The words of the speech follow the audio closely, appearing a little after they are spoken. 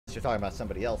You're talking about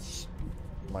somebody else.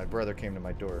 My brother came to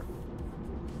my door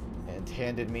and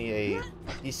handed me a...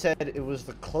 He said it was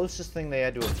the closest thing they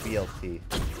had to a BLT.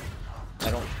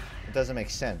 It doesn't make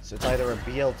sense. It's either a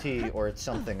BLT or it's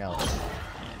something else.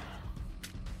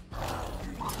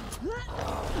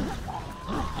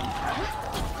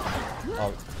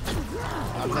 Oh,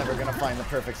 I'm never gonna find the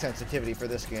perfect sensitivity for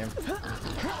this game.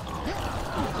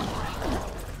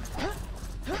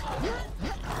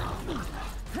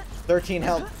 $13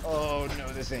 health. Oh no,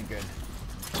 this ain't good.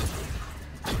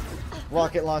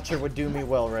 Rocket launcher would do me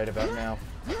well right about now.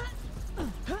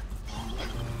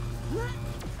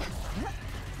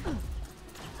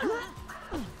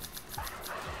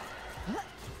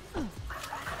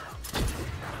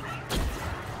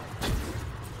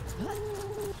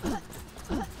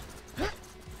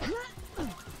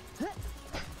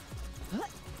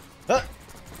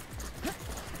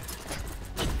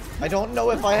 I don't know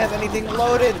if I have anything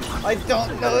loaded. I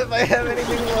don't know if I have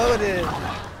anything loaded.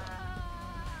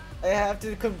 I have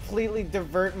to completely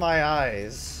divert my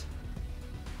eyes.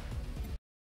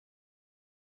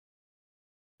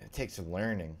 It takes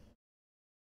learning.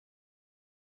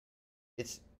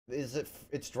 It's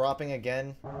dropping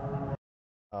again?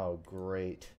 Oh,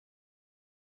 great.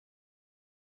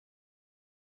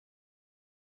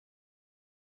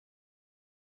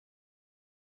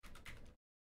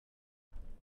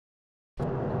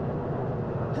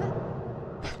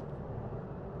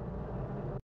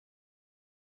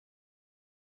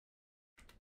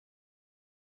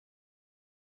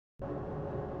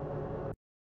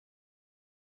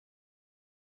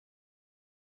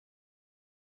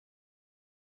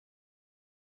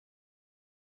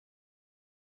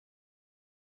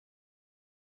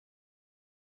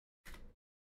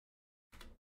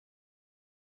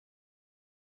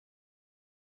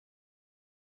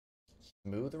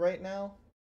 Smooth right now?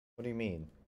 What do you mean?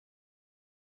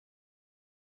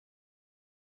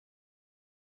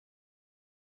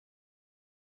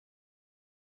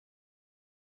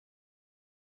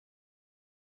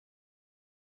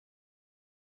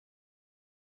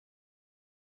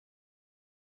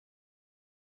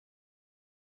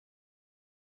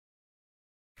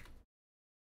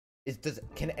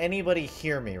 Can anybody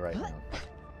hear me right now?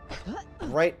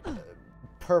 Write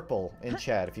purple in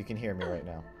chat if you can hear me right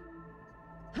now.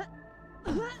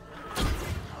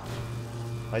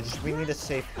 We need a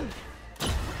safe...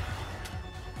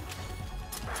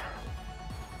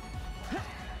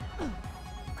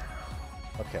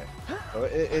 Okay. Oh,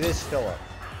 it is still up.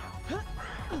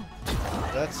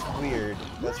 That's weird.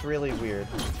 That's really weird.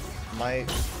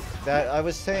 I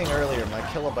was saying earlier, my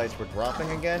kilobytes were dropping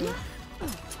again,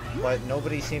 but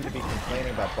nobody seemed to be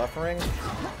complaining about buffering.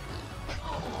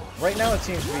 Right now it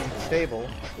seems to be stable.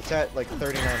 It's at like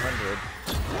 3,900.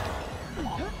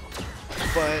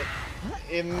 But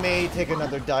it may take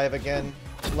another dive again.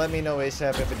 Let me know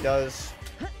ASAP if it does.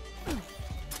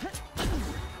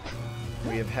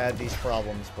 We have had these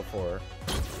problems before.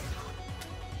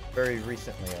 Very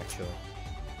recently, actually.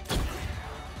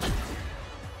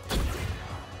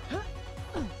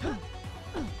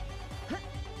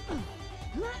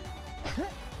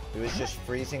 It was just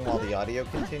freezing while the audio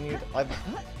continued. I've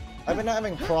been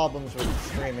having problems with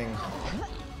streaming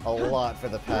a lot for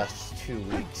the past 2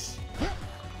 weeks.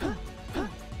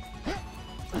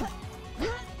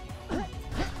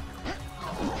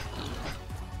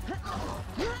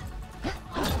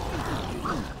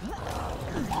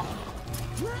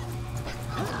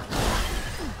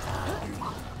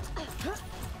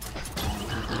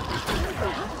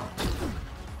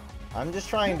 I'm just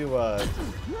trying to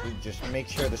just make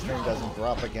sure the stream doesn't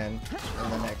drop again in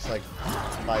the next like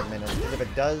 5 minutes. Because if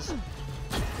it does, it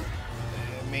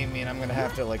may mean I'm gonna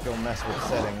have to like go mess with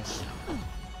settings.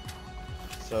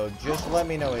 So just let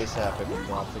me know ASAP if it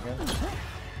drops again.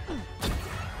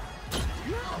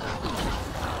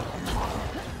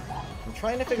 I'm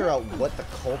trying to figure out what the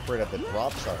culprit of the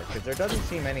drops are, because there doesn't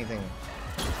seem anything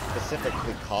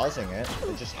specifically causing it.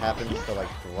 It just happens to like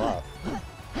drop.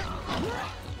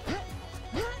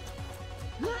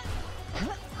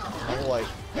 How will I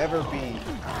ever be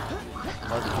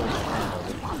hardcore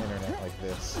with the internet like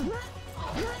this?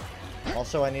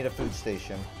 Also, I need a food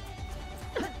station.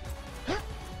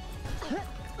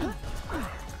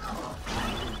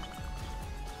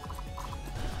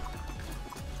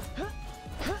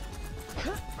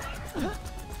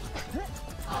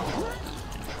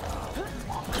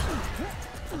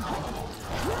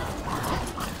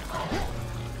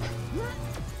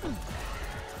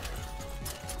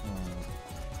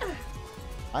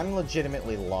 I'm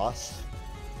legitimately lost.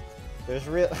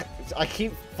 I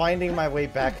keep finding my way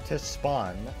back to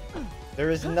spawn.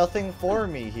 There is nothing for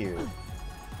me here.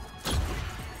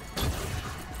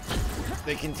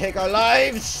 They can take our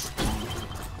lives!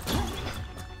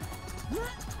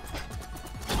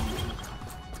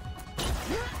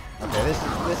 Okay,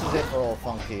 this is it for old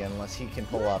FUNKe, unless he can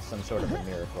pull off some sort of a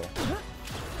miracle.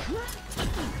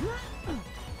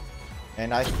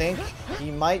 And I think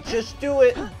he might just do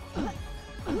it!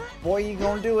 Boy, you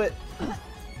gonna do it!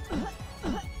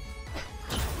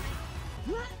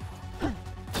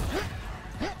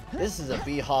 This is a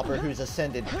bee hopper who's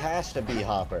ascended past a bee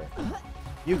hopper.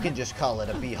 You can just call it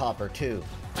a bee hopper too.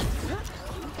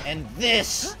 And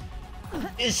this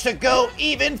is to go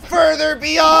even further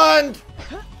beyond!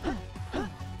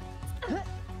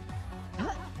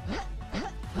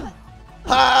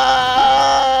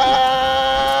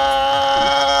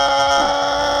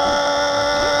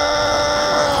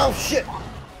 Oh shit!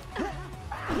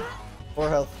 4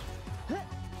 health.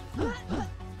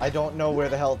 I don't know where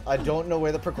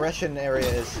the progression area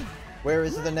is. Where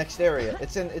is the next area?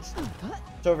 It's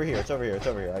over here, it's over here, it's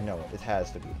over here. I know it. It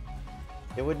has to be.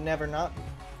 It would never not be.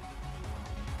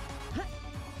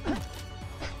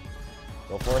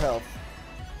 Go 4 health.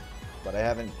 But I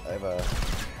have a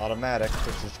automatic,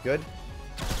 which is good.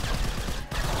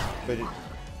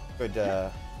 Good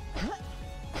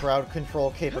crowd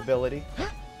control capability.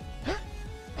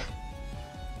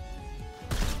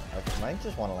 I might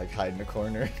just want to like hide in a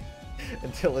corner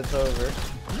until it's over.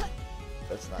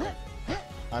 That's not.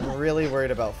 I'm really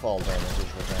worried about fall damage is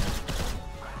the thing.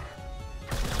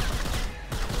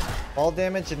 Fall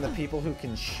damage and the people who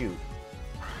can shoot.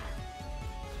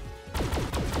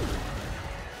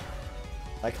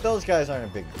 Like those guys aren't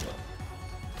a big deal.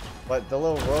 But the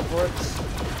little robots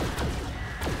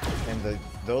and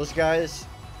those guys,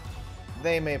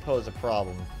 they may pose a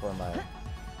problem for my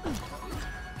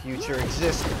future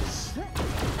existence.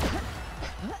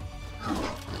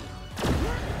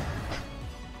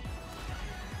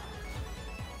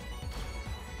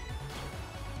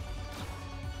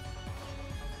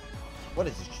 What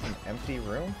is this, just an empty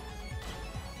room?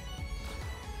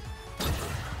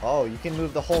 Oh, you can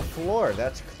move the whole floor.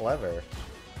 That's clever.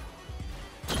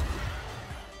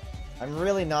 I'm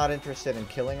really not interested in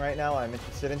killing right now. I'm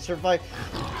interested in survive.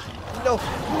 No,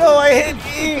 no, I hit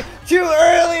E too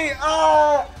early.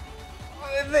 Ah,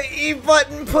 the E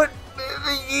button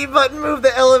moved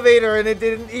the elevator and it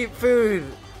didn't eat food.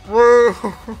 Whoa.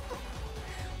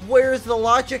 Where's the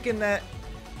logic in that?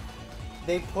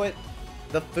 They put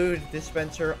the food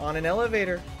dispenser on an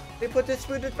elevator. They put this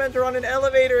food dispenser on an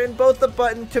elevator, and both the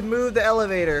button to move the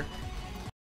elevator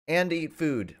and eat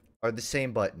food are the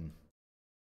same button.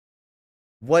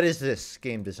 What is this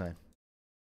game design?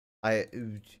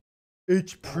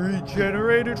 It's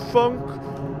pre-generated, Funk.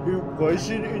 It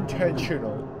wasn't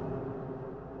intentional.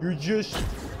 You're just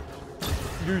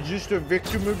a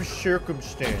victim of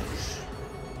circumstance.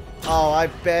 Oh, I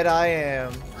bet I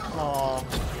am. Aw.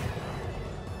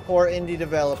 Poor indie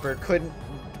developer couldn't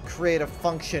create a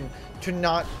function to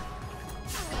not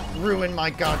ruin my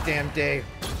goddamn day.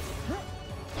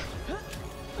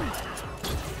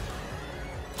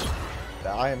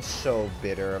 I am so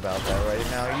bitter about that right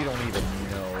now. You don't even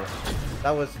know.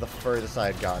 That was the furthest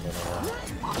I'd gotten in a while.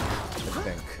 I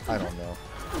think. I don't know.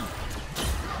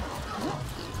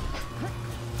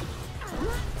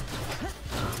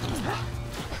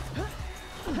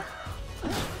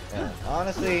 Yeah,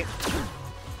 honestly,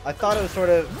 I thought it was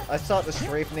I thought the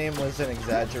STRAFE name was an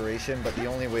exaggeration, but the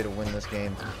only way to win this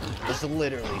game is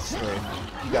literally STRAFE.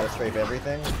 You gotta STRAFE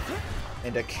everything,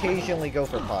 and occasionally go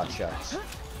for pot shots.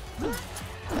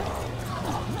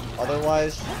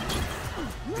 Otherwise,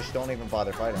 just don't even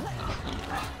bother fighting.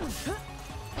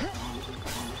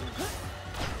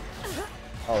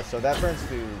 Oh, so that burns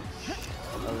through...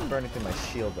 I was burning through my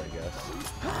shield, I guess.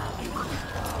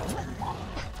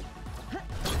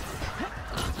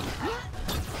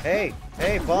 Hey!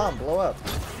 Hey, bomb! Blow up!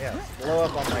 Yeah, blow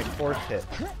up on my fourth hit.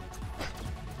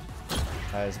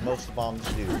 As most bombs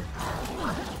do.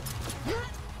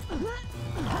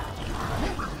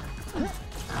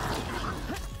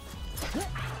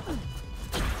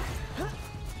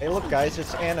 Hey, look, guys,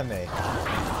 it's anime.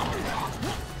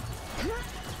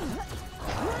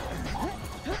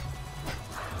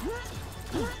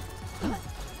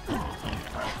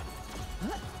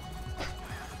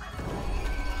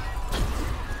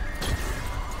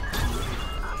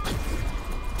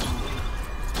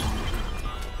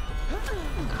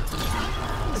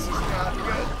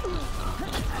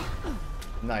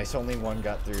 Nice, only one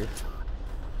got through.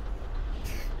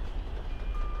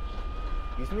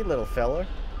 Excuse me, little fella.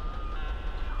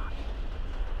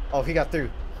 Oh, he got through.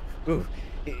 Ooh,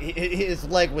 his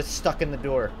leg was stuck in the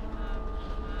door.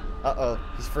 Uh-oh,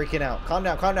 he's freaking out. Calm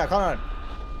down, calm down, calm down.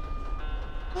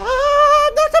 Ah,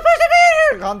 I'm not supposed to be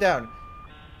Calm down.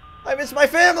 I miss my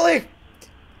family!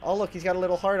 Oh, look, he's got a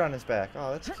little heart on his back.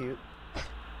 Oh, that's cute.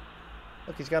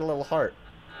 Look, he's got a little heart.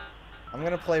 I'm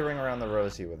gonna play Ring Around the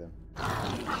Rosie with him.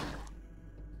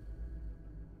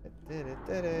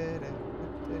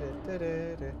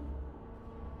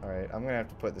 Alright, I'm gonna have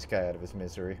to put this guy out of his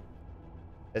misery.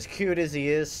 As cute as he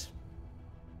is,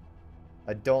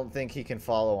 I don't think he can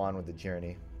follow on with the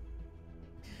journey.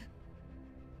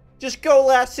 Just go,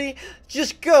 lassie!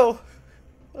 Just go!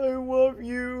 I love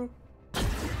you!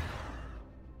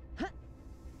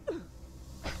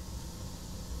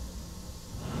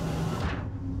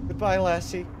 Goodbye,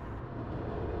 lassie.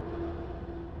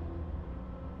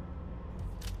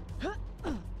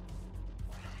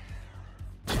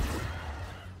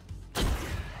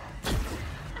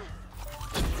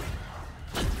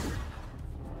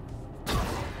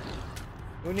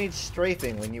 Who needs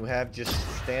strafing when you have just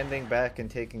standing back and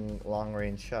taking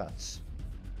long-range shots?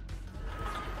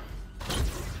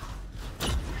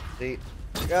 See,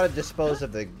 you gotta dispose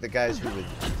of the guys who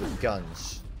with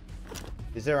guns.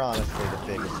 Because they're honestly the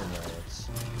biggest annoyance.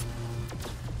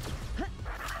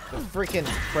 The freaking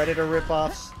Predator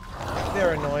ripoffs,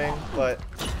 they're annoying, but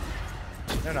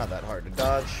they're not that hard to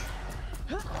dodge.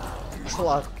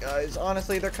 Sloth guys,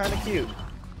 honestly, they're kind of cute.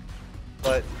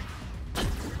 But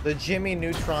the Jimmy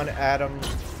Neutron Atom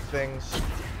things,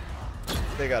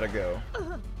 they gotta go.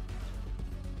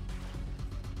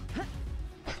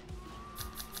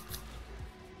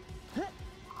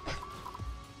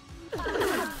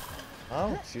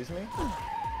 Oh, excuse me?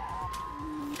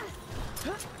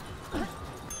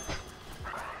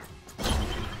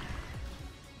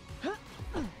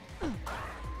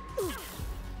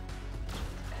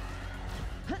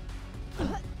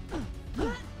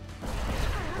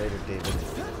 Later, David.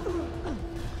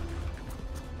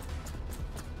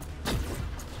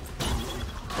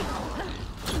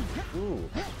 Ooh,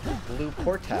 blue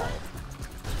portal.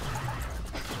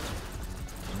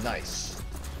 Nice.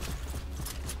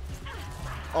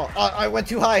 Oh, I went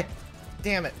too high.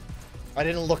 Damn it. I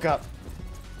didn't look up.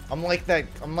 I'm like that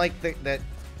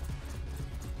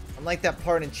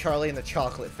part in Charlie and the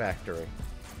Chocolate Factory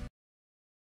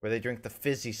where they drink the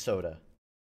fizzy soda.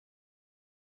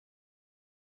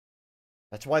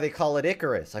 That's why they call it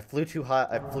Icarus. I flew too high.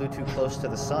 I flew too close to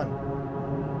the sun.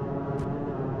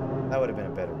 That would have been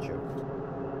a better joke.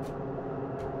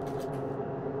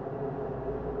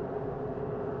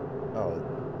 Oh,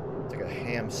 it's like a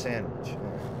ham sandwich.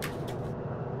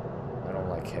 I don't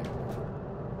like ham.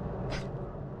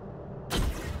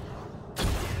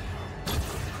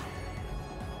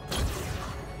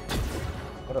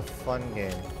 What a fun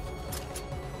game.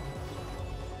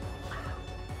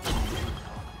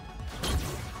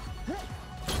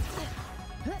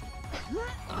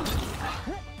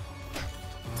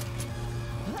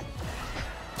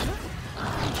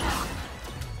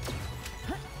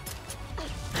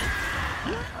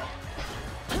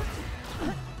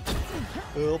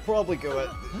 We'll probably go at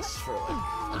this for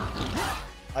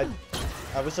like...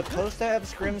 I was supposed to have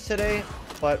scrims today,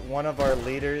 but one of our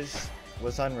leaders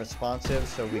was unresponsive,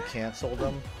 so we canceled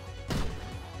them.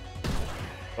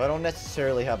 So I don't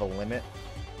necessarily have a limit,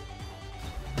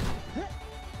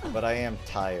 but I am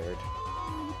tired.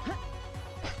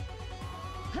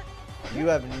 You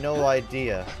have no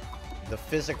idea the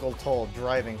physical toll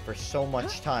driving for so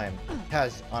much time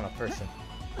has on a person.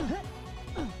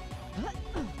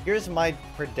 Here's my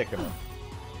predicament.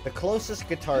 The closest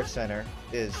Guitar Center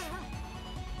is,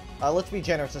 let's be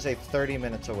generous and say 30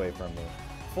 minutes away from me.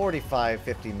 45,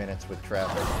 50 minutes with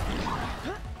traffic.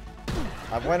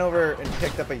 I went over and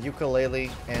picked up a ukulele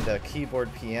and a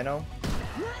keyboard piano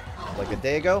like a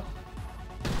day ago.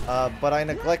 But I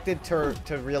neglected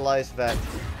to realize that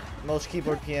most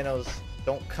keyboard pianos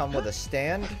don't come with a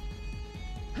stand.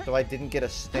 So I didn't get a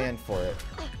stand for it.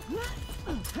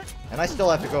 And I still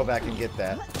have to go back and get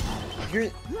that.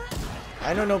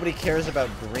 I know nobody cares about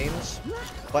dreams,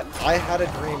 but I had a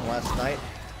dream last night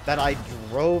that I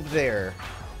drove there,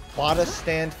 bought a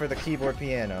stand for the keyboard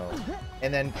piano,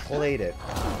 and then played it.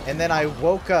 And then I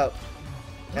woke up,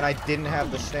 and I didn't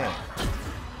have the stand.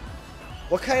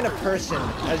 What kind of person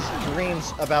has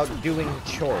dreams about doing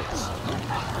chores?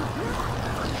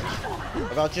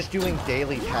 About just doing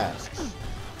daily tasks?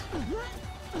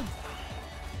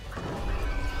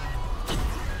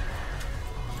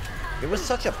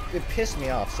 It pissed me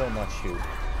off so much, dude.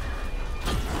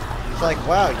 It's like,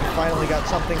 wow, you finally got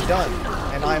something done,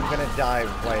 and I'm gonna die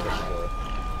right at the door.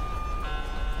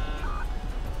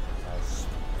 Nice.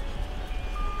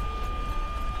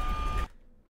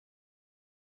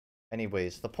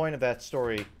 Anyways, the point of that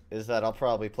story is that I'll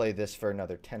probably play this for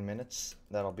another 10 minutes.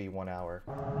 That'll be 1 hour.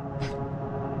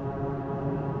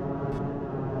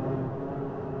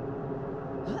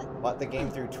 Bought the game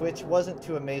through Twitch, wasn't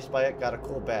too amazed by it, got a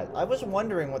cool badge. I was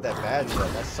wondering what that badge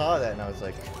was. I saw that and I was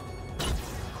like,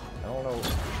 I don't know.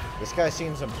 This guy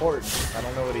seems important. I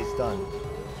don't know what he's done.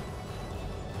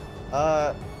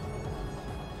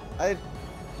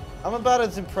 I'm about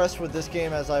as impressed with this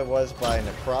game as I was by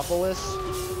Necropolis.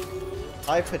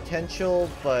 High potential,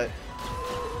 but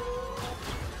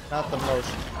not the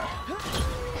most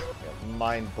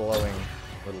mind-blowing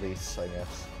release, I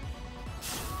guess.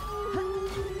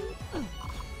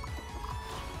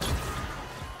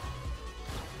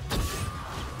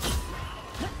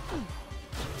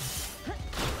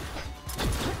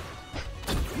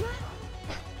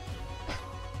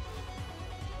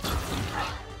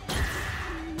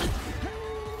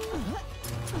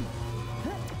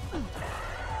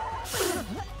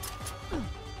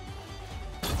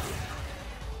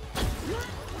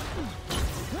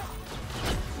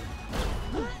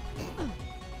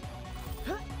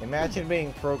 Imagine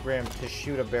being programmed to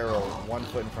shoot a barrel 1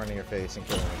 foot in front of your face and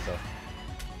killing yourself.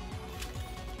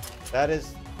 That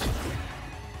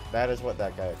is what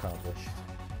that guy accomplished.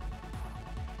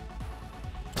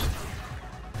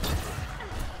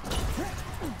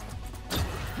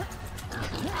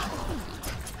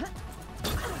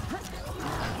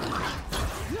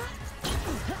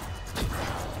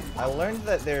 I learned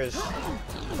that there's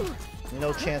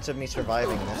no chance of me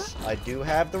surviving this. I do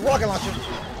have the rocket launcher!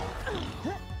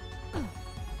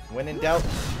 When in doubt,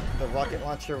 the rocket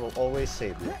launcher will always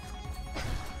save you.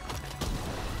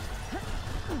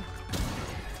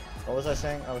 What was I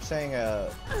saying? I was saying,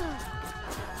 that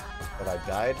I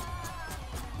died.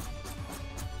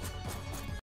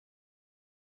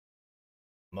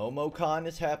 MomoCon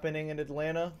is happening in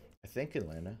Atlanta. I think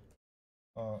Atlanta.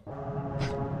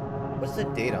 What's the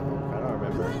date on MomoCon? I don't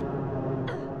remember.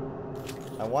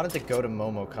 I wanted to go to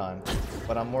MomoCon,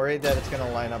 but I'm worried that it's going to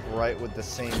line up right with the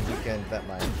same weekend that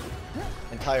my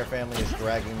entire family is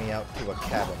dragging me out to a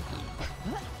cabin.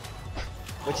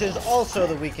 Which is also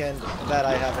the weekend that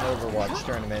I have an Overwatch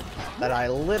tournament that I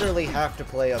literally have to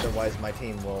play, otherwise my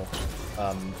team will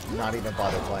not even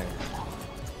bother playing.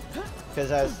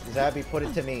 Because as Zabby put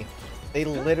it to me, they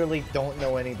literally don't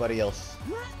know anybody else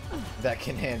that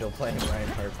can handle playing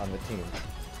Reinhardt on the team.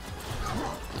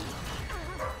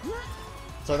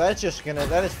 So that's just gonna,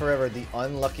 that is forever the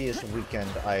unluckiest weekend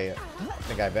I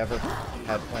think I've ever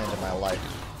had planned in my life.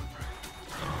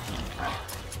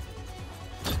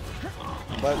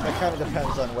 But that kind of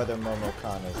depends on whether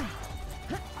MomoCon is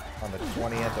on the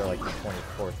 20th or like the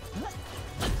 24th.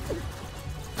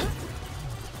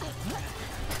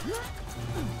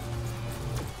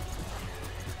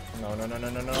 No, no, no, no,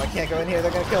 no, no, I can't go in here,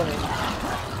 they're gonna kill me.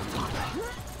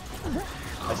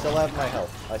 I still have my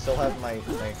health. I still have my...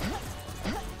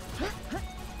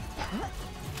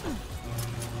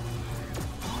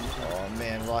 Oh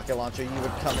man, rocket launcher, you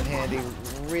would come in handy,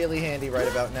 really handy right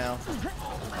about now.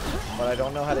 But I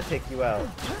don't know how to take you out.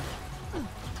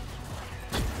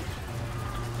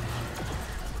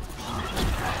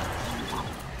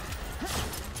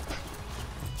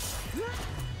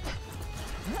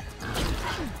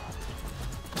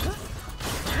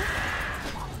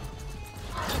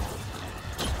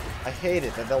 I hate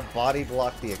it that they'll body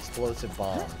block the explosive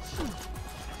bombs.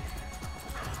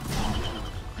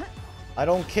 I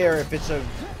don't care if it's a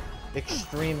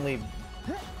extreme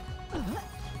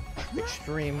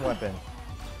weapon.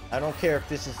 I don't care if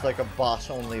this is like a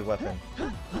boss-only weapon.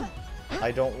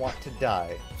 I don't want to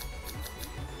die.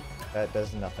 That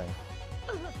does nothing.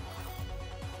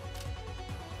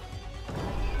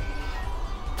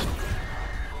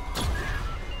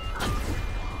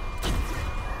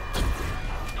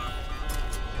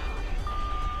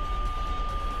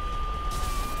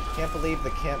 Can't believe the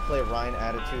can't play Ryan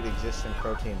attitude exists in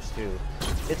pro teams too.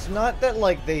 It's not that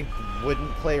like they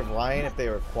wouldn't play Ryan if they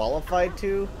were qualified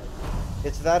to.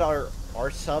 It's that our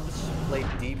subs play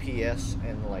DPS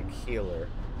and like healer.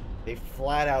 They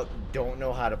flat out don't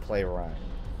know how to play Ryan.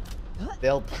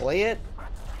 They'll play it,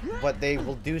 but they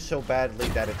will do so badly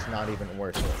that it's not even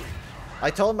worth it.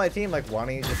 I told my team like, why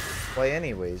don't you just play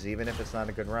anyways, even if it's not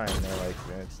a good Ryan? They're like,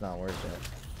 it's not worth it.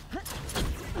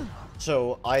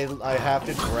 So I have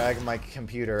to drag my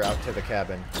computer out to the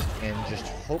cabin and just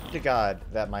hope to God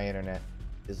that my internet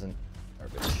isn't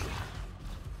garbage.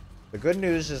 The good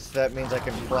news is that means I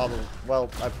can probably, well,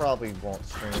 I probably won't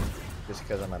stream just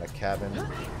because I'm at a cabin.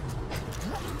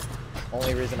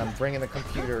 Only reason I'm bringing the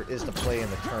computer is to play in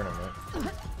the tournament.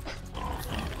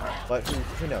 But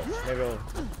who knows? Maybe I'll...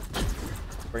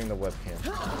 Bring the webcam.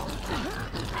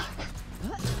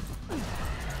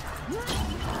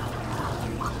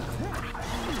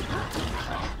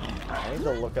 I need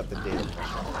to look up the data.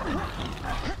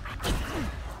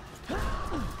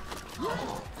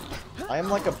 I am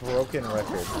like a broken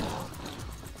record.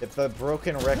 If the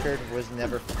broken record was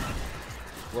never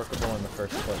workable in the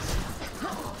first place.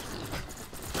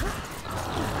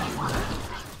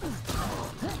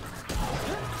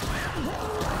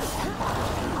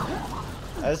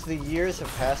 As the years have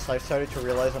passed, I've started to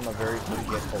realize I'm a very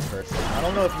forgetful person. I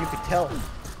don't know if you could tell.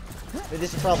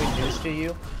 This is probably news to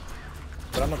you,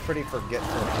 but I'm a pretty forgetful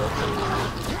person.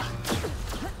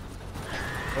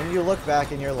 When you look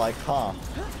back and you're like, huh,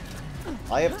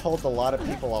 I have told a lot of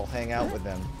people I'll hang out with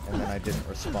them, and then I didn't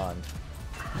respond.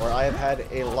 Or I have had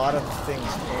a lot of things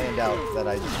planned out that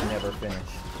I just never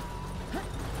finished.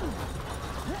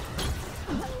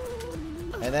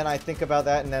 And then I think about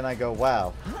that, and then I go,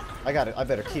 wow, I got it. I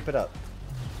better keep it up.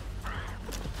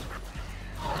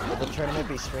 Will the tournament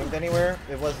be streamed anywhere?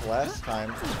 It was last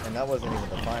time, and that wasn't even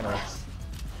the finals.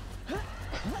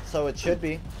 So it should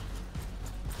be.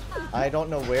 I don't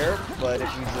know where, but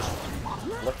if you just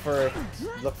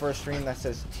look for a stream that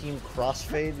says Team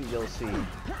Crossfade, you'll see me.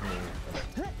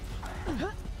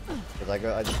 Because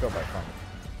I just go by FUNKe.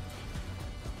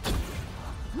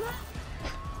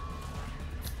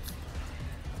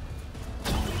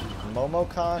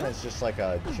 MomoCon is just like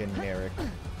a generic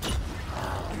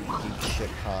deep shit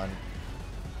con.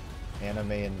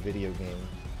 Anime and video game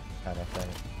kind of thing.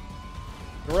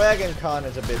 Dragon Con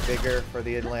is a bit bigger for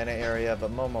the Atlanta area,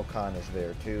 but MomoCon is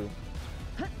there too.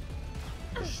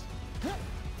 Just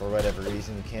for whatever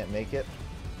reason you can't make it.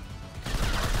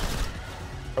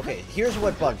 Okay, here's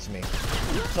what bugs me.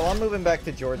 So I'm moving back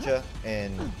to Georgia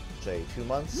in, say, 2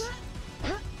 months.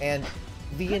 And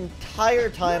the entire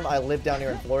time I lived down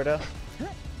here in Florida,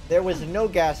 there was no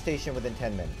gas station within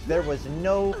 10 minutes. There was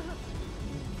no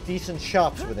decent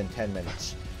shops within 10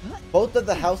 minutes. Both of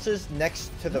the houses next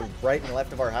to the right and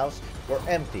left of our house were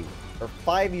empty for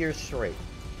 5 years straight.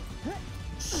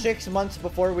 6 months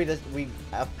before we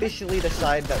officially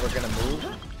decide that we're gonna move,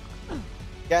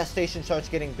 gas station starts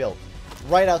getting built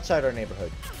right outside our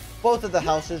neighborhood. Both of the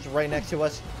houses right next to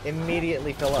us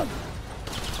immediately fill up.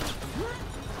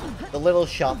 The little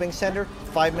shopping center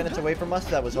 5 minutes away from us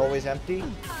that was always empty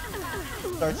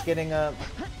starts getting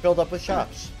filled up with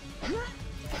shops.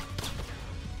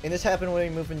 And this happened when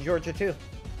we moved in Georgia too.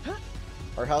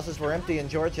 Our houses were empty in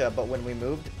Georgia, but when we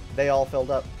moved, they all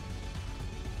filled up.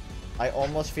 I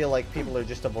almost feel like people are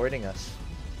just avoiding us.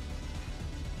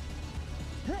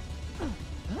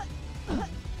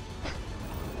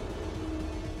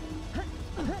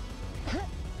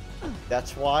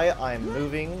 That's why I'm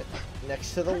moving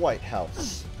next to the White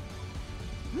House.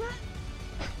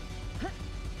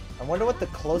 I wonder what the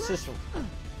closest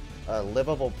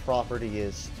livable property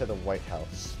is to the White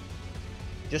House.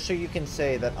 Just so you can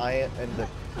say that I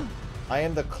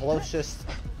am the closest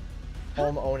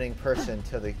home-owning person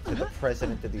to the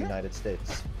President of the United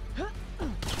States.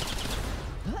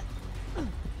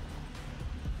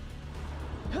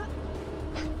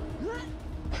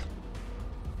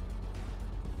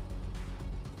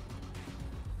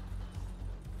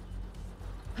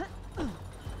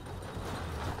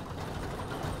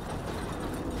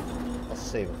 I'll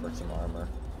save it for some armor.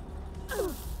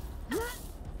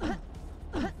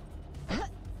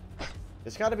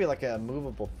 There's got to be like a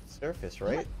movable surface,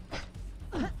 right?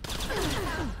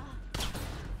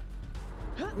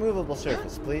 Movable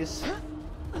surface, please.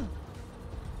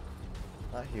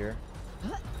 Not here.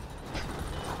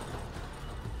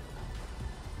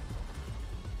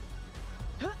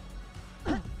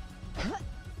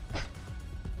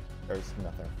 There's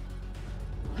nothing.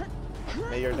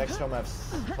 May your next home have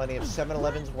plenty of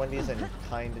 7-Elevens, Wendy's, and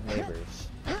kind neighbors.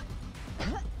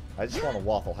 I just want a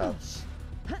Waffle House.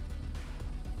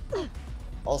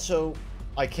 Also,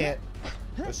 I can't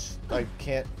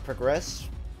progress?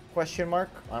 Question mark?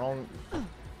 I don't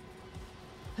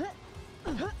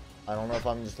know if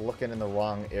I'm just looking in the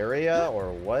wrong area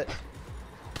or what.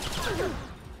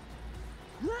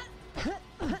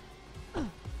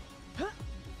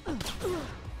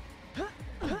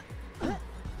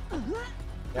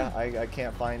 Yeah, I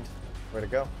can't find where to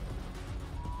go.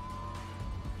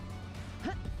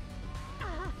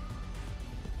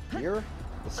 Here?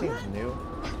 This seems new.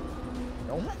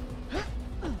 Nope.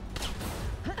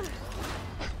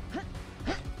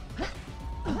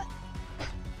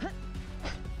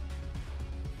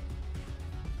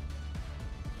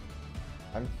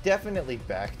 I'm definitely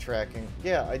backtracking.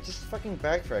 Yeah, I just fucking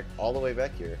backtracked all the way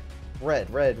back here. Red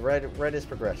is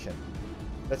progression.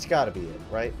 That's gotta be it,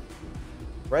 right?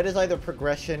 Red is either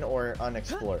progression or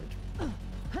unexplored.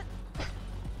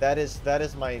 That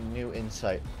is my new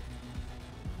insight.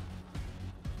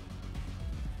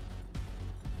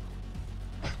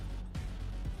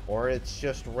 Or it's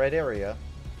just red area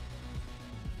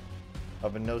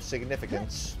of no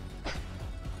significance.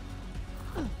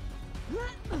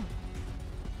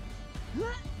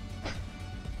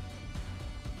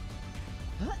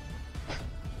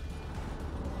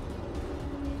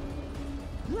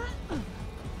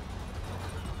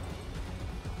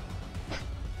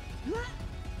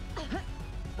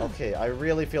 Okay, I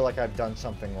really feel like I've done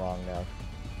something wrong now.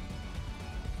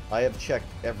 I have checked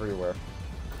everywhere.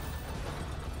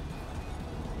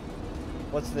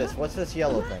 What's this? What's this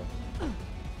yellow thing?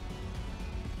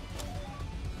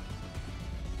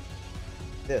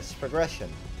 This,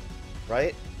 progression.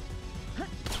 Right?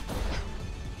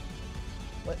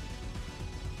 What?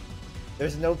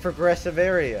 There's no progressive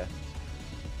area.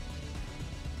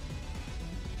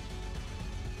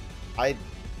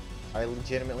 I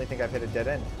legitimately think I've hit a dead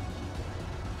end.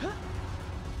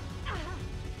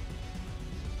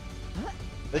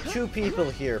 The two people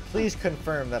here, please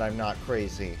confirm that I'm not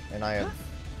crazy, and I have...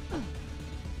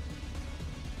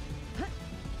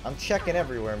 I'm checking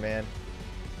everywhere, man.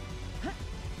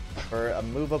 For a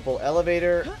movable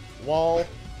elevator, wall,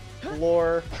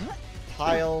 floor,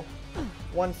 tile,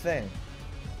 one thing.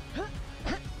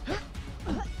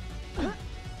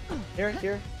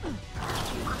 Here.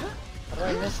 How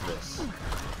did I miss this?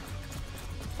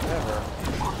 Whatever.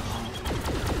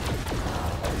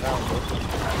 I found it.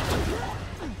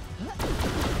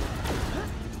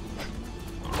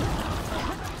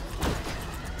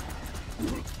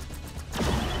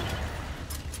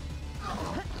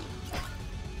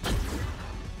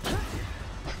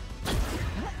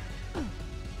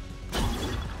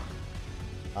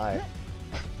 Hi.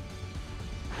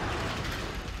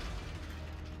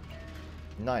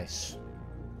 Nice.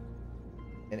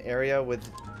 An area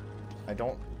with... I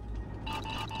don't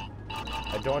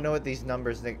know what these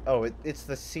numbers think. Oh, it's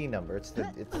the C number. It's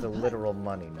the literal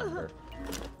money number.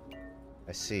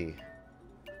 I see.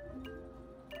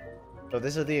 So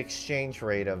this is the exchange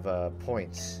rate of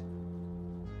points.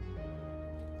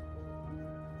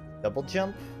 Double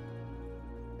jump.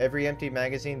 Every empty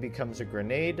magazine becomes a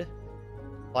grenade.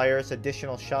 Fires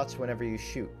additional shots whenever you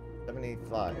shoot.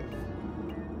 75.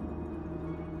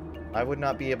 I would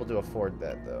not be able to afford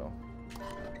that, though.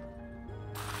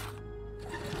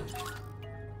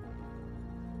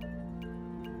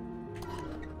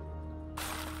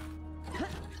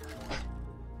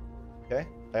 Okay,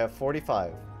 I have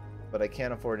 45, but I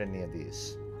can't afford any of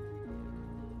these.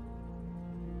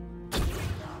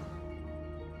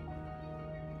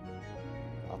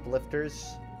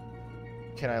 Uplifters.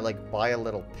 Can I, like, buy a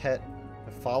little pet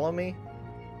to follow me?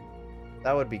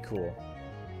 That would be cool.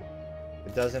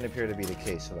 It doesn't appear to be the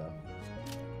case, though.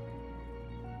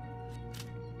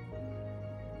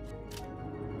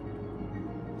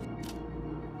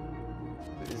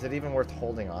 Is it even worth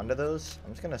holding on to those?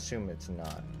 I'm just gonna assume it's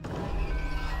not.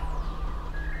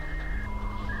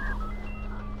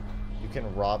 You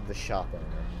can rob the shop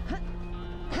owner.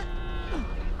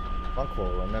 FUNKe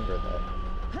will remember that.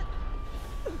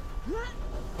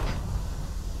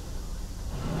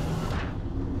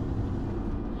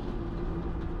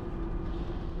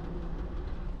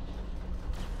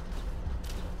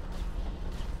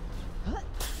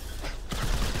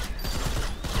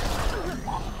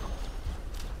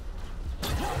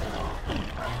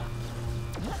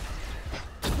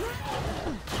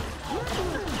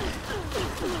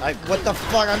 What the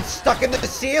fuck? I'm stuck in the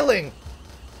ceiling!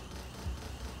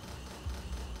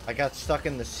 I got stuck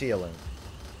in the ceiling.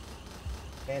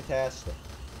 Fantastic.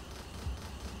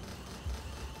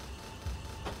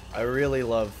 I really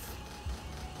love,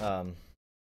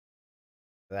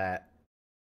 that.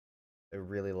 I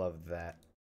really love that.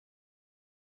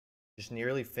 Just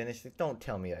nearly finished it. Don't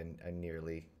tell me I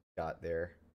nearly got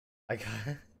there. I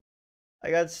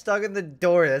got stuck in the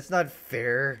door. That's not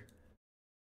fair.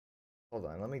 Hold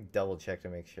on, let me double check to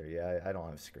make sure. Yeah, I don't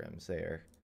have scrims.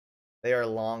 They are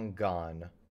long gone. I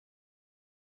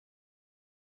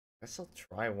guess I'll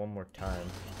try one more time.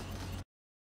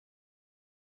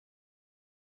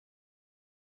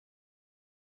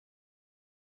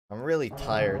 I'm really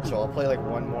tired, so I'll play like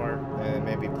one more, and then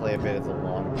maybe play a bit of the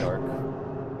long dark,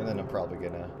 and then I'm probably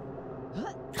gonna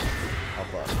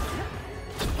hop up.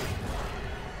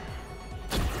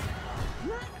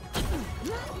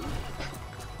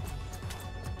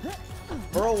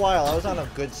 For a while, I was on a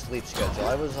good sleep schedule.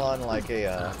 I was on like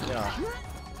a, you know,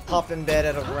 hop in bed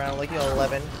at around like,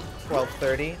 11,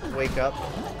 12:30, wake up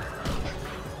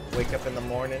in the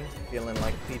morning, feeling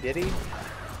like P. Diddy,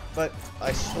 But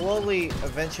I slowly,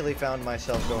 eventually found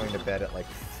myself going to bed at like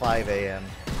 5 a.m.,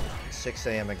 6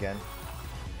 a.m. again.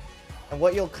 And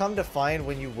what you'll come to find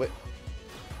when you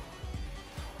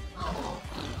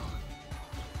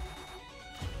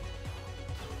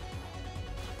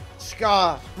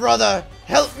Scar, brother,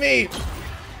 help me!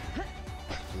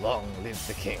 Long live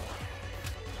the king.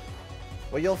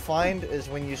 What you'll find is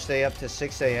when you stay up to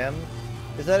 6 a.m.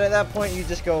 is that at that point you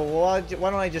just go, well, why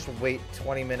don't I just wait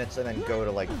 20 minutes and then go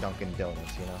to like Dunkin'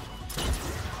 Donuts, you know?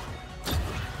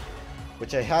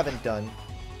 Which I haven't done,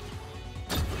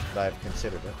 but I've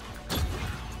considered it.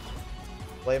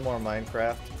 Play more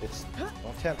Minecraft.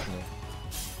 Don't tempt me.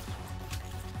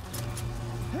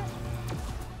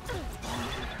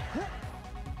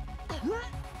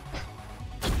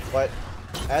 But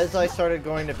as I started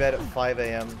going to bed at 5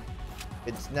 a.m.,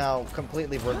 it's now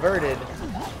completely reverted,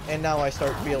 and now I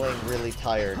start feeling really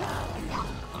tired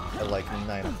at like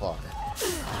 9 o'clock.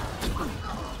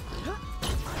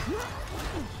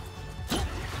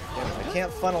 I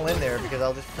can't funnel in there because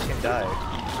I'll just freaking die.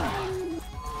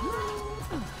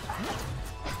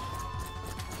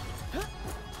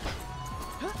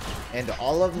 And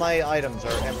all of my items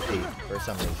are empty for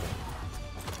some reason.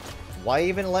 Why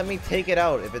even let me take it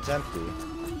out if it's empty?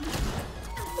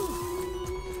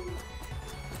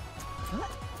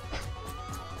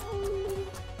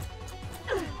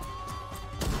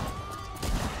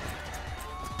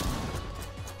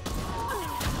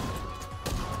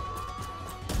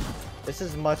 This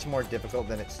is much more difficult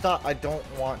than it. Stop! I don't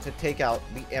want to take out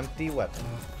the empty weapon.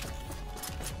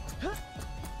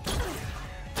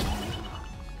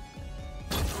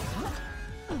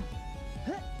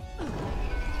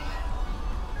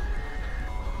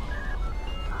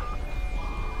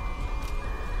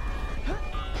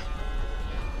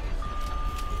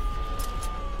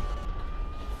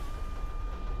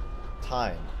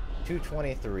 Time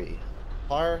 2:23.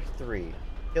 Par 3.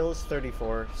 Kills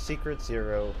 34, secret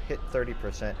 0, hit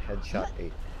 30%, headshot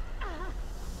 8.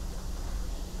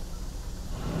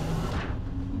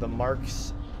 The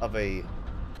marks of a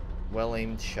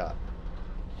well-aimed shot.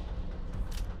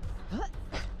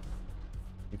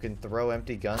 You can throw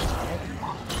empty guns.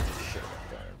 Oh, shit,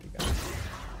 throw empty guns.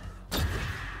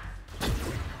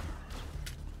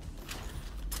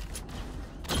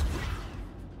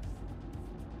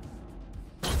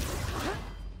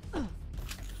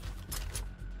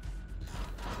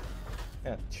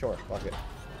 Yeah, sure, fuck it.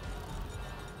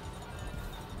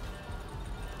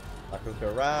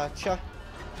 Akukaracha.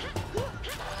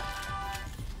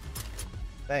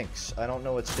 Thanks, I don't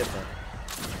know what's different.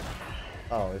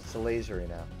 Oh, it's the lasery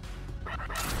now.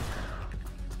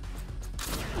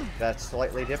 That's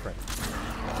slightly different.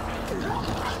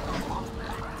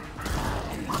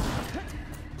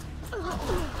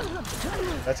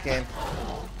 That's game.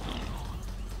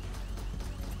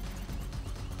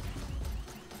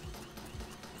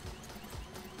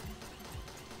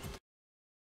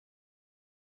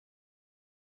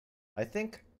 I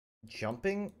think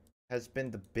jumping has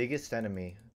been the biggest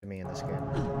enemy to me in this game.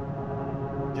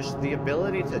 Just the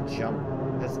ability to jump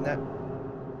has not...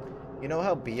 You know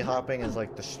how bee-hopping is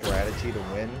like the strategy to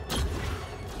win?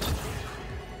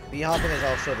 Bee-hopping is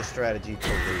also the strategy to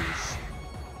lose.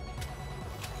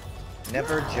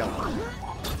 Never jump.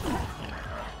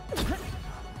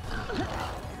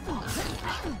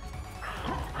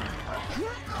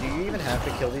 Do you even have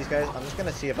to kill these guys? I'm just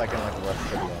gonna see if I can like rush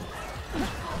to the end.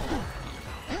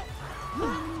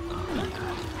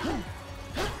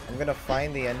 I'm gonna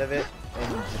find the end of it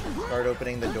and just start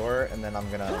opening the door, and then I'm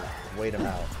gonna wait him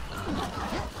out.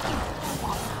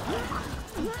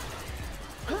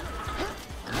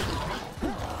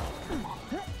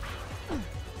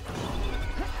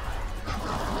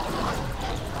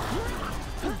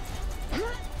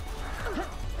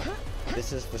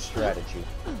 This is the strategy.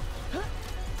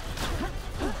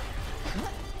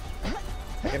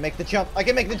 I can make the jump! I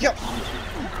can make the jump!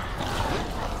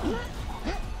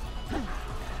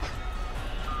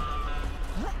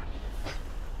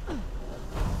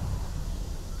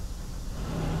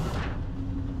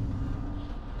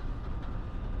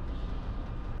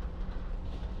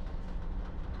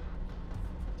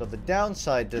 So the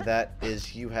downside to that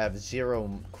is you have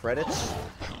 0 credits.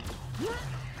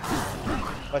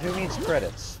 But who needs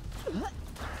credits?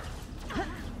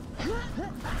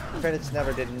 Credits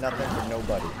never did nothing for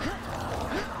nobody.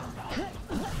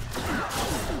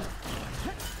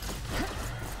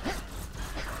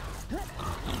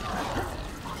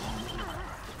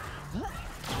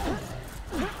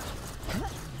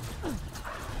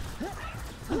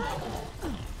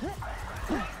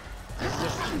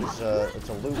 It's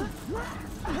a loop.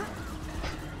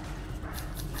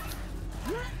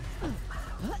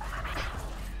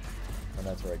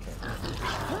 That's where I came from.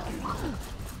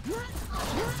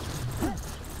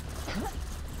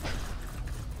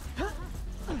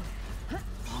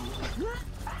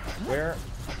 Where?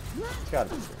 It's gotta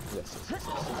be here. Yes, yes, yes,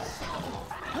 yes,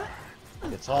 yes.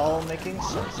 It's all making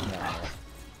sense now.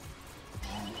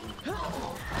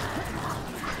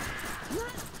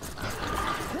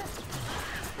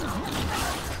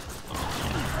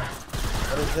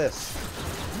 What is this?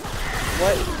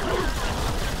 What?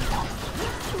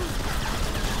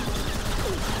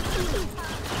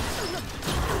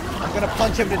 I'm gonna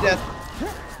punch him to death.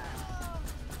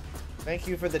 Thank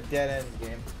you for the dead end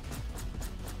game.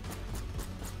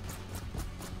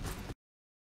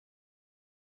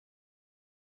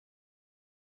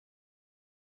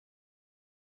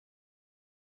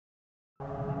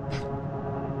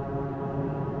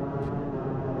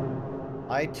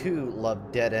 I too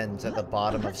love dead ends at the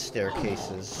bottom of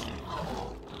staircases.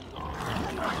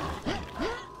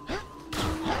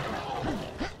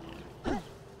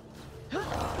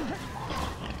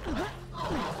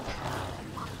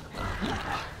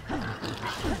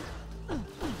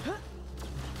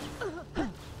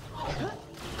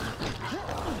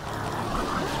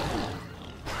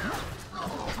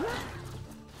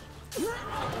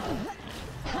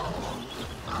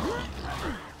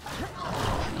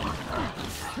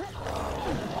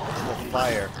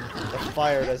 Fire. The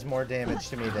fire does more damage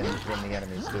to me than the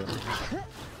enemies do.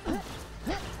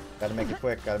 Gotta make it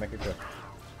quick, gotta make it quick.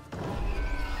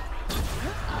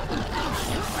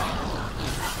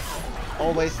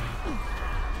 Always.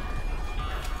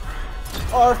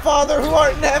 Our Father who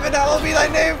art in heaven, hallowed be thy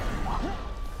name!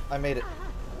 I made it.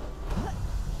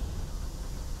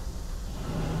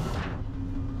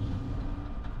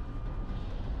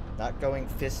 Not going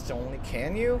fists only,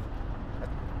 can you?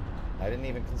 I didn't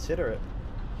even consider it.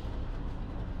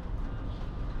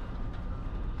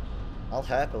 I'll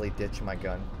happily ditch my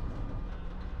gun.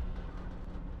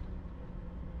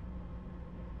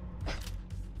 Let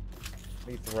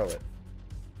me throw it.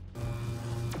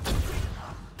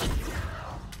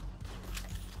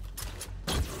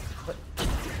 What?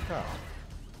 Oh.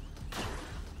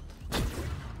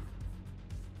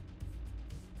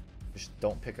 Just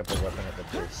don't pick up a weapon at the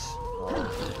base.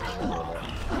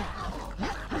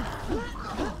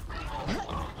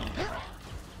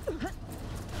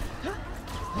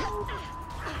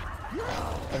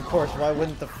 Of course, why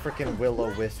wouldn't the frickin'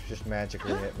 will-o-wisp just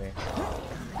magically hit me?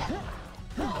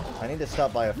 I need to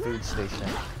stop by a food station.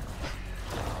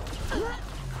 I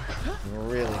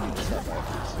really need to stop by a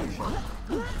food station.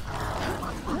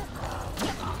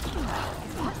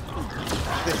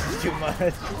 This is too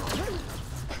much.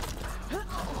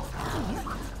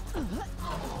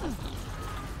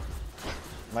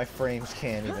 My frames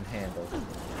can't even handle it.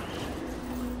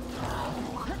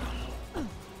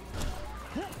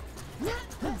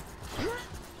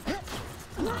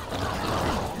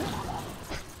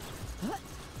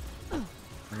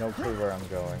 No clue where I'm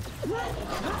going.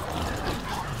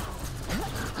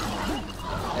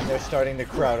 And they're starting to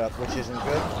crowd up, which isn't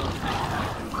good.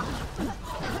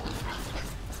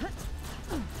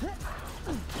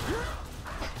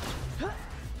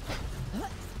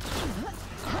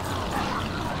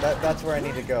 That's where I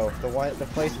need to go. The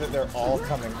place that they're all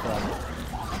coming from.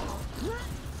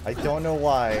 I don't know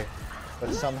why,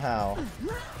 but somehow.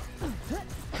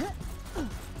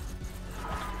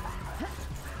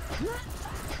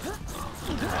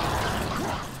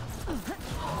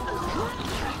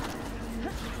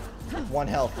 One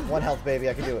health, baby,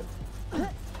 I can do it.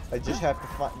 I just have to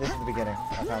find, this is the beginning.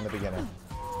 I found the beginning.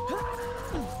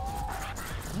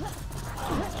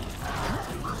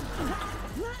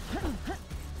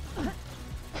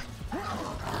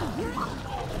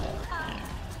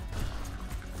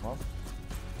 Well.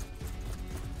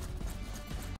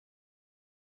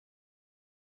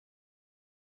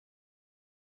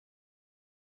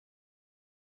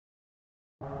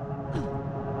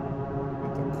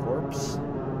 The corpse?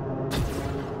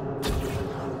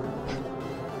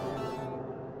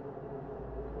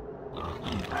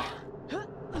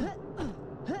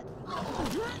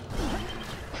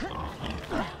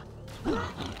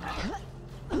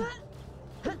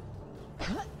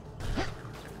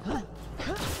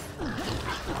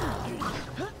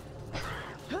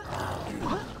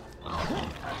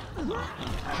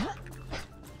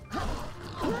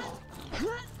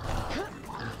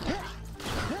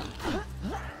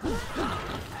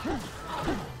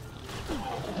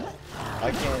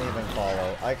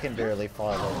 I can barely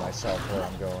follow myself where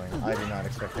I'm going. I do not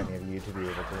expect any of you to be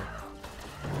able to.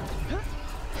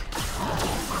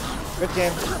 Good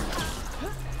game.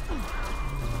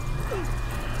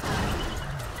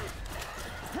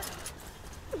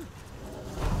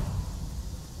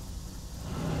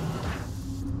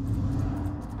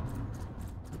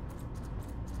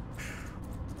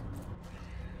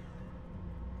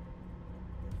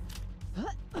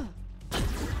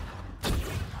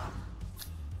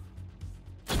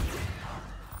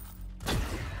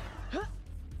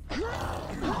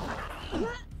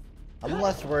 I'm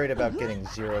less worried about getting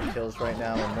 0 kills right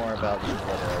now and more about just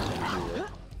whether I can do it.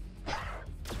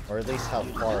 Or at least how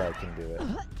far I can do it.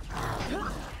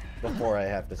 Before I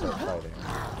have to start fighting.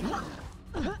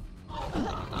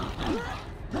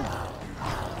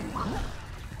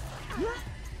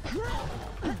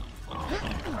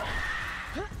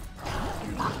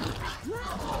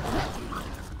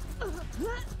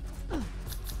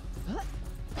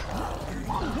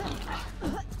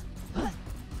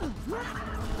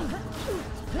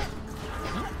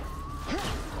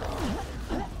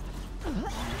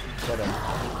 Get him.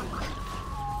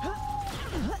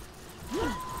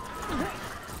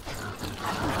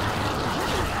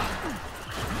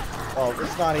 Oh,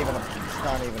 it's not even a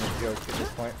joke at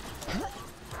this point.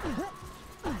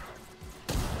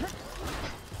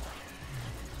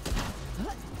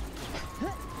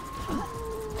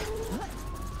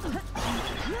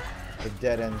 The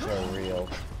dead ends are real.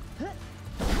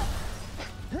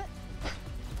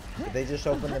 Did they just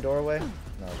open the doorway?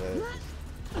 No, the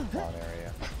spawn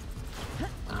area.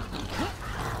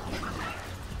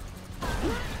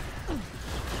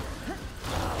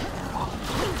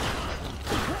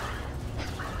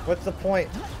 What's the point?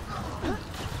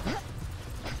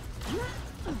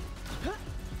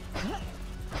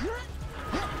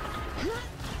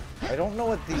 I don't know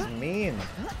what these mean.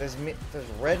 Does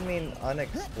red mean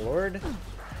unexplored?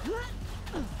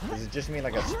 Does it just mean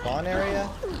like a spawn area?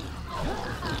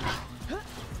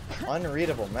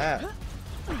 Unreadable map.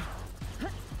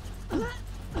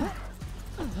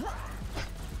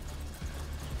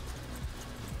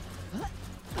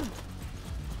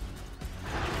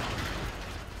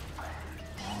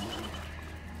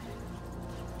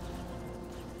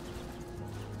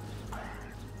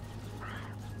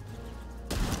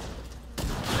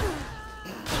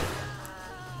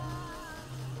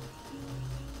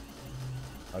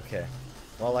 Okay.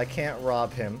 Well, I can't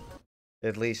rob him.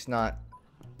 At least not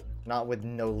with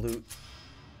no loot.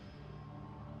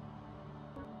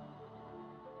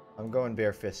 I'm going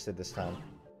bare-fisted this time.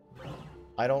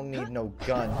 I don't need no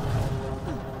gun.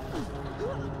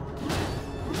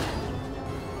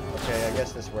 Okay, I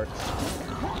guess this works.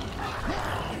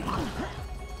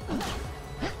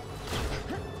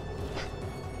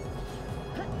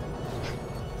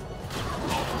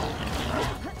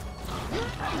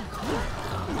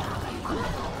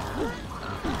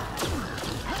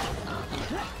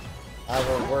 I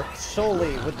will work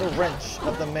solely with the wrench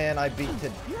of the man I beat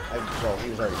to... well, he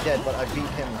was already dead, but I beat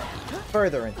him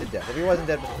further into death. If he wasn't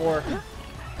dead before,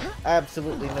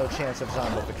 absolutely no chance of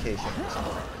zombification.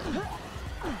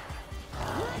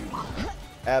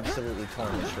 Absolutely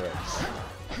torn to shreds.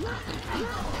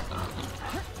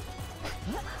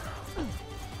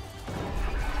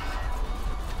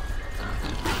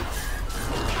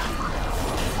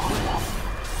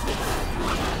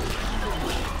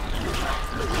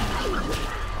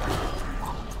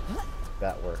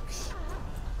 That works.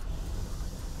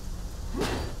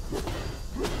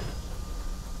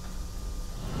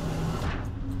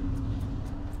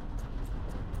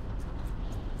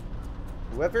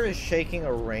 Whoever is shaking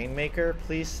a rainmaker,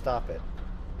 please stop it.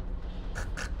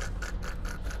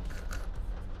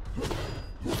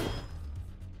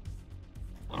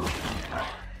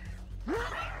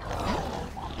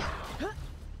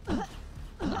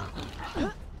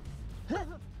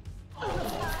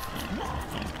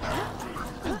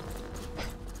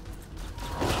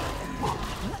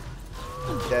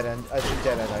 Dead end. I think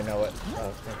dead end, I know it.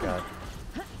 Oh, thank God.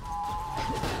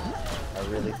 I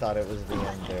really thought it was the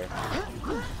end there.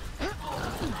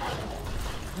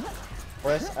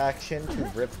 Press action to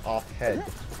rip off head.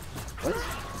 What?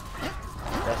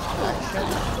 Press action?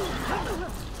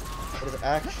 What is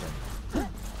action?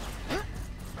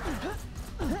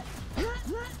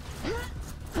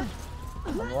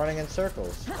 I'm running in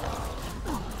circles.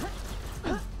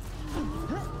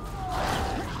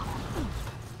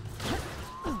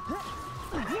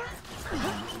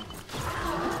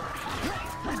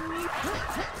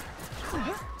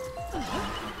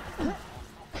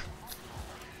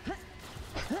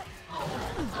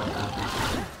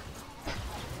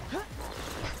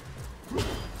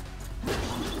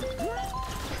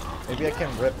 Maybe I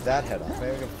can rip that head off.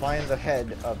 Maybe I can find the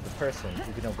head of the person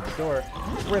who can open the door,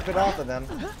 rip it off of them,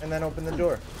 and then open the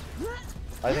door.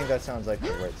 I think that sounds like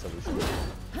the right solution.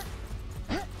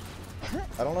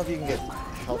 I don't know if you can get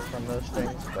health from those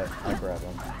things, but I grab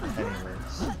them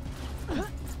anyways.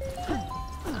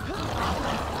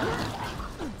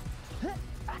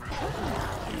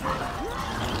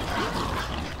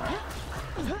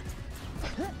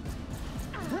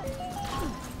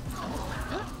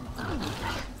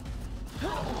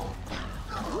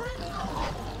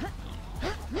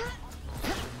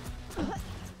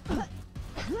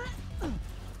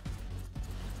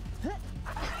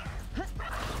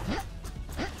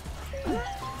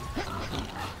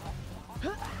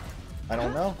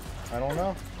 I don't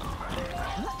know.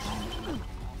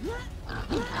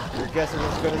 Your guess is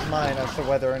as good as mine as to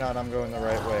whether or not I'm going the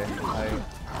right way.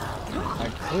 I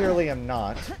clearly am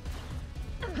not.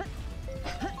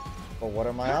 But what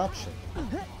are my options?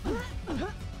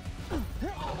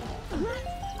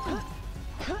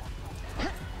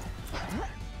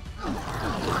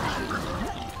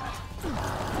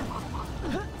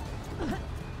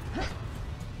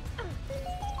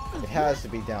 It has to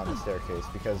be down the staircase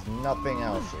because nothing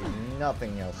else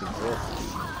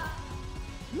exists.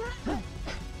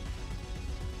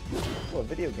 Oh, a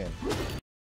video game.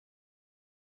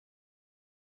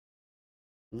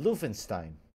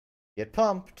 Lufenstein. Get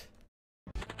pumped.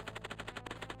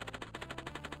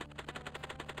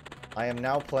 I am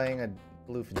now playing a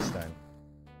Lufenstein.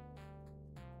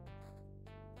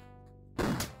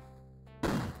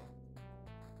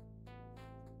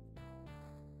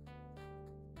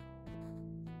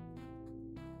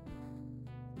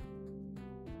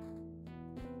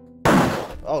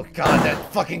 Oh god, that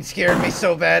fucking scared me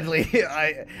so badly.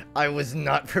 I was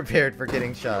not prepared for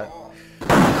getting shot.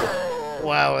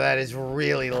 Wow, that is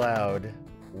really loud.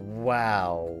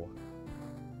 Wow.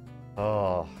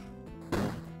 Oh.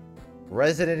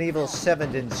 Resident Evil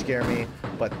 7 didn't scare me,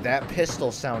 but that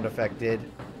pistol sound effect did.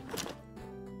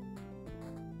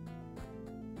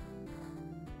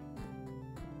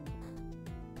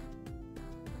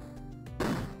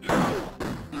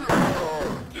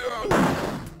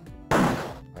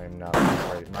 I am not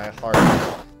afraid. My heart.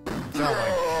 Oh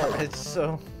my god, it's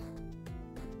so...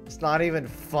 It's not even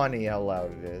funny how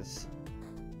loud it is.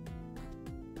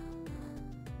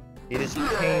 It is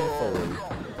painfully.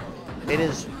 It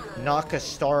is knock a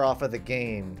star off of the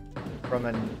game from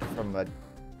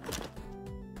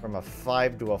a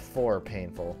 5 to a 4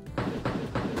 painful.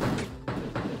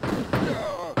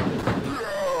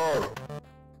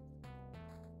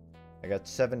 I got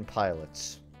 7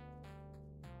 pilots.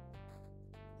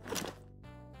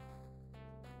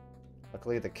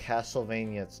 Luckily the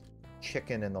Castlevania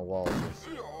chicken in the walls is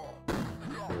here.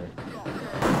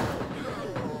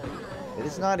 It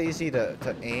is not easy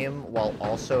to aim while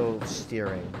also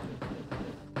steering.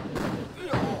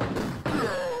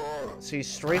 See,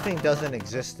 strafing doesn't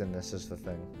exist in this is the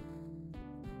thing.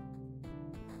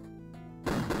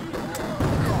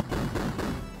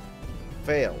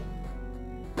 Fail.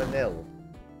 Vanilla.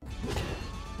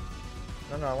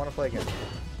 No, I want to play again.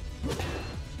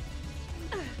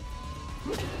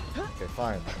 Okay,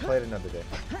 fine. I'll play it another day.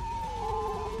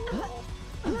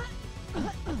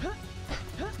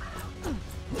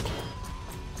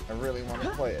 I really want to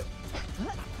play it.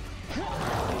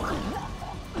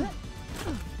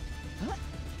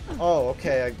 Oh,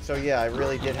 okay. So yeah, I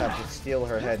really did have to steal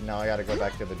her head. Now I gotta go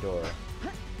back to the door.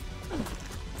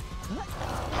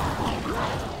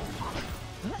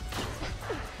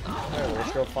 Alright,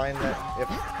 let's go find that.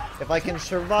 If I can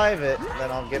survive it,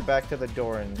 then I'll get back to the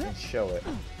door and show it.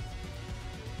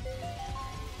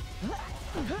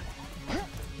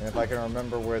 And if I can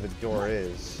remember where the door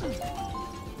is.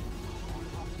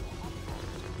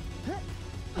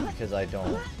 Because I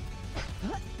don't.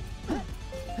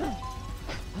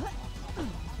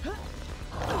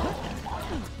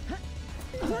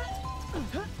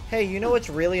 Hey, you know what's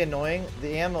really annoying?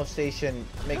 The ammo station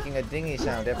making a dingy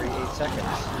sound every 8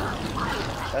 seconds.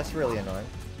 That's really annoying.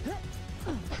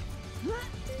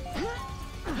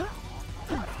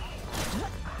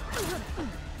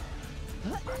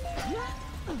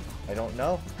 I don't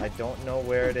know. I don't know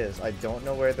where it is. I don't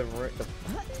know where the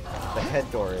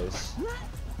head door is.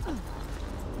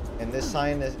 And this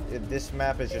sign is... This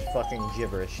map is just fucking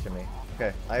gibberish to me.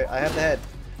 Okay, I have the head.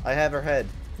 I have her head.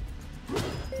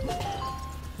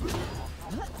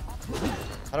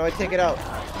 How do I take it out?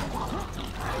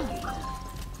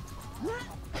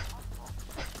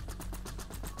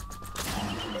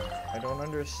 I don't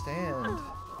understand.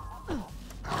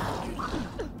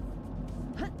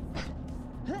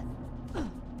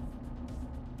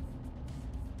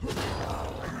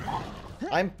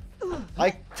 I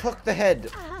took the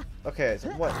head. Okay, so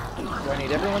what? Do I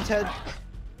need everyone's head?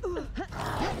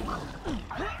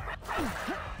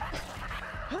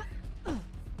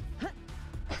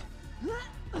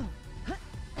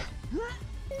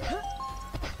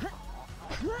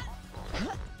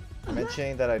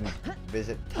 Mentioning that I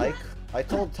visit Tyke. I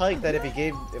told Tyke that if he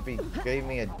gave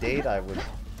me a date I would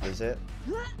visit,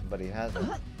 but he hasn't.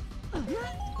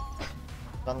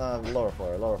 It's on the lower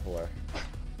floor.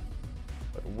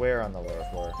 But where on the lower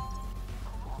floor?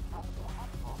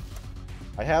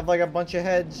 I have like a bunch of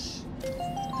heads.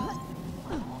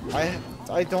 I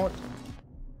don't.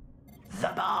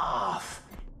 The bath.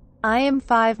 I am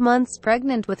 5 months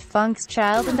pregnant with Funk's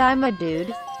child and I'm a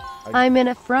dude. I'm an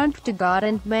affront to God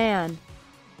and man.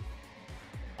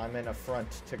 I'm an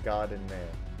affront to God and man.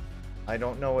 I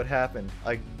don't know what happened.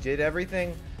 I did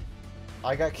everything.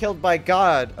 I got killed by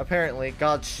God, apparently.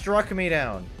 God struck me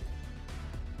down.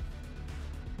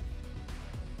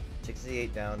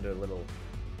 68 down to a little...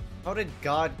 How did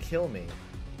God kill me?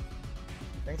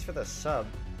 Thanks for the sub.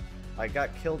 I got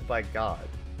killed by God.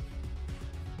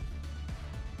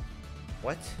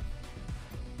 What?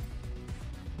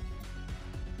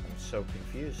 I'm so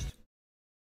confused.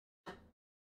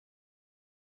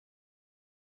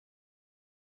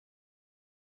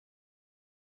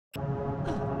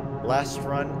 Last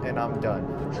run and I'm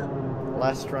done.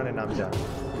 Last run and I'm done.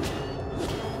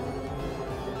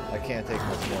 I can't take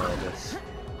much more of this.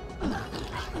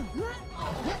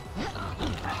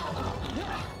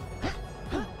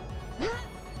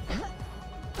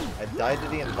 I died to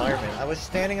the environment. I was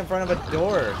standing in front of a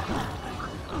door.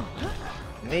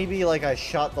 Maybe like I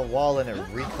shot the wall and it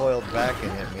recoiled back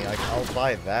and hit me. Like, I'll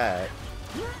buy that.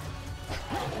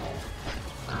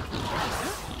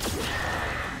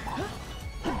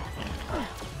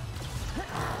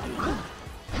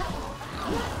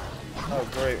 Oh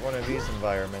great, one of these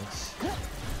environments. Come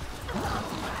on.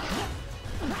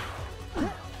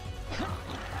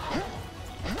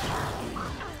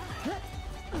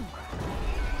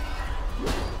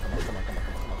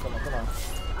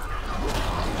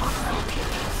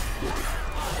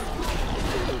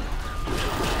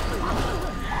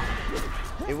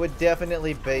 It would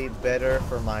definitely be better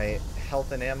for my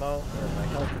health and ammo, or my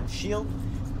health and shield,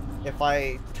 if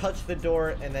I touched the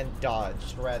door and then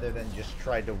dodged, rather than just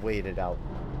tried to wait it out.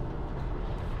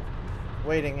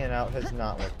 Waiting it out has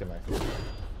not worked in my favor.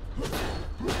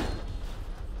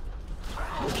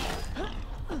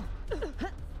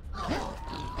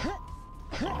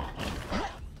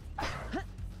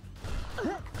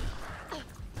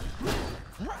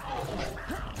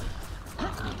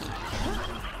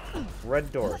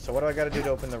 Red door. So what do I gotta do to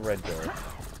open the red door?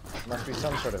 Must be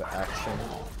some sort of action.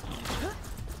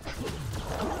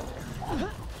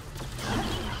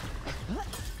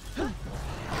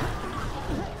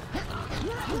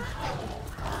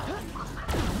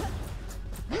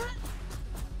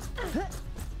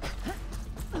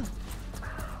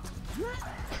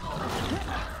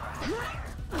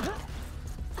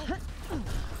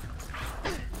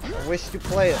 I wish to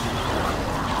play it.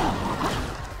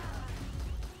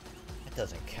 It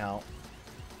doesn't count.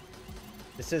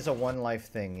 This is a one life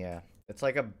thing, yeah. It's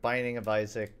like a Binding of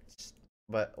Isaac,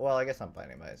 but, well, I guess not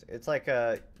Binding of Isaac. It's like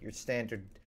your standard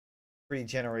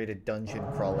pre-generated dungeon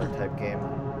crawler type game.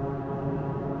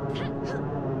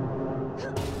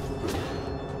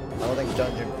 I don't think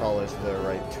dungeon crawler is the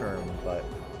right term, but...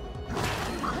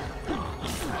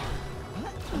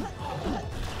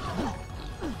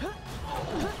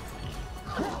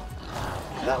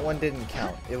 That one didn't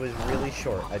count. It was really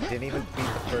short. I didn't even beat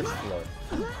the first floor.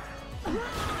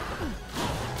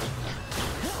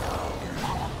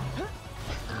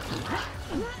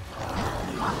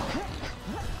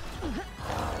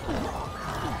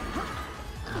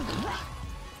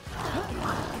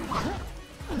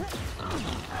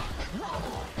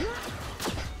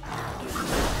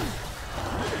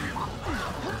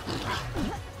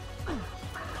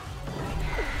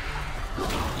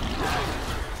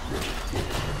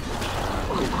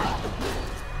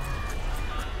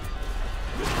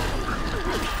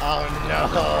 Oh no!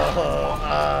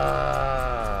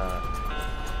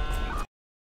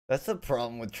 That's the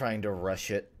problem with trying to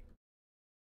rush it.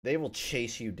 They will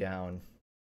chase you down.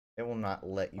 They will not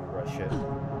let you rush it.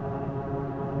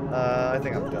 I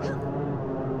think I'm done.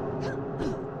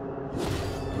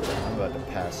 I'm about to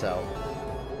pass out.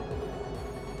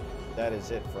 That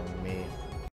is it from me.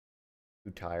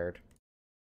 Too tired.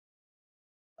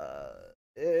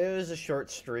 It was a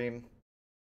short stream.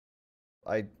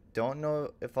 I don't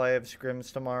know if I have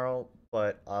scrims tomorrow,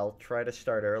 but I'll try to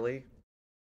start early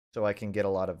so I can get a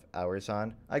lot of hours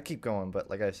on. I keep going, but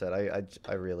like I said,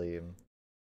 I really am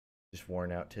just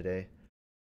worn out today.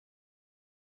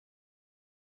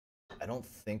 I don't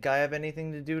think I have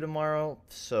anything to do tomorrow,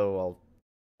 so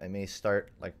I may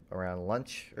start like around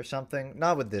lunch or something.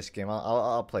 Not with this game.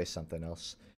 I'll play something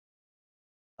else.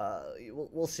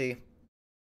 We'll see.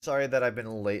 Sorry that I've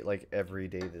been late like every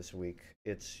day this week.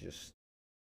 It's just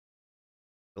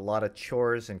a lot of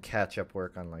chores and catch-up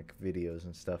work on like videos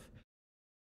and stuff.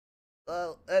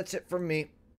 Well, that's it from me.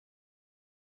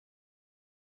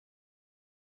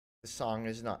 The song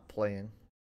is not playing.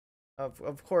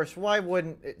 Of course, why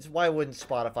wouldn't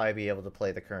Spotify be able to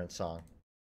play the current song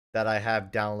that I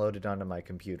have downloaded onto my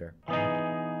computer?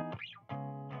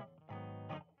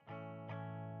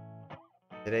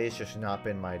 Today's just not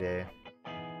been my day.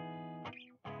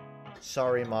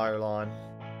 Sorry, Marlon.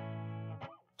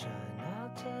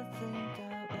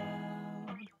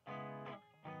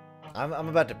 I'm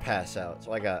about to pass out,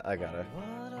 so I gotta.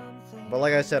 But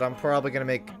like I said, I'm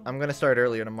gonna start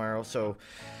earlier tomorrow, so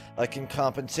I can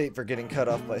compensate for getting cut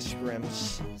off by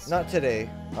scrims. Not today.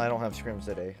 I don't have scrims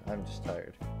today. I'm just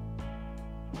tired.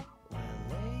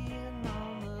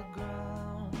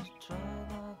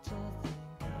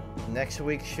 Next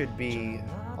week should be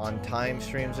on time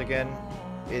streams again.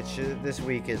 This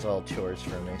week is all chores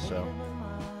for me, so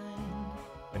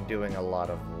been doing a lot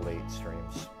of late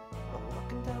streams.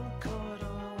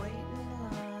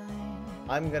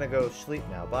 I'm gonna go sleep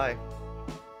now. Bye.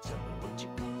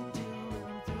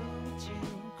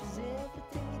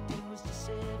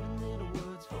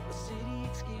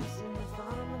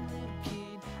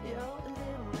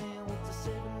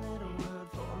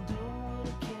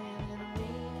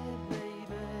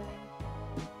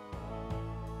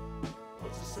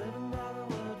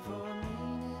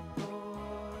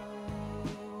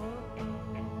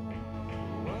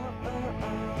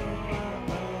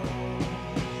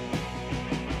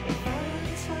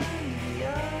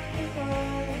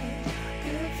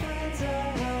 Good friends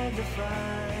are hard to find.